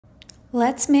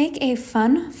Let's make a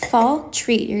fun fall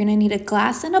treat. You're gonna need a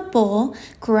glass and a bowl.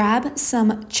 Grab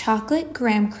some chocolate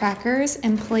graham crackers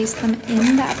and place them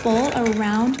in that bowl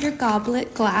around your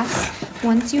goblet glass.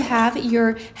 Once you have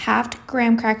your halved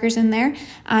graham crackers in there,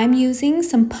 I'm using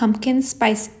some pumpkin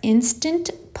spice instant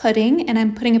pudding, and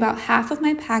I'm putting about half of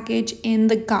my package in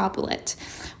the goblet.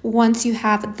 Once you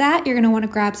have that, you're gonna wanna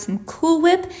grab some Cool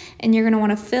Whip, and you're gonna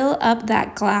wanna fill up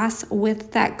that glass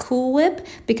with that Cool Whip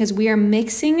because we are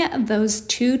mixing those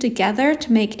two together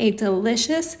to make a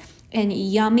delicious and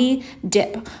yummy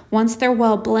dip. Once they're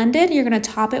well blended, you're gonna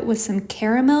top it with some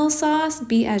caramel sauce.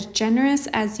 Be as generous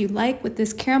as you like with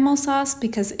this caramel sauce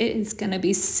because it is gonna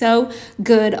be so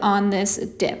good on this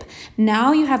dip.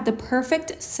 Now you have the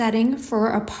perfect setting for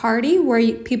a party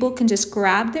where people can just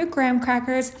grab their graham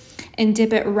crackers and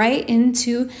dip it right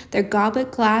into their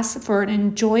goblet glass for an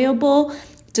enjoyable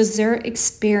dessert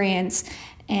experience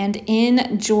and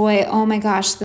enjoy. Oh my gosh.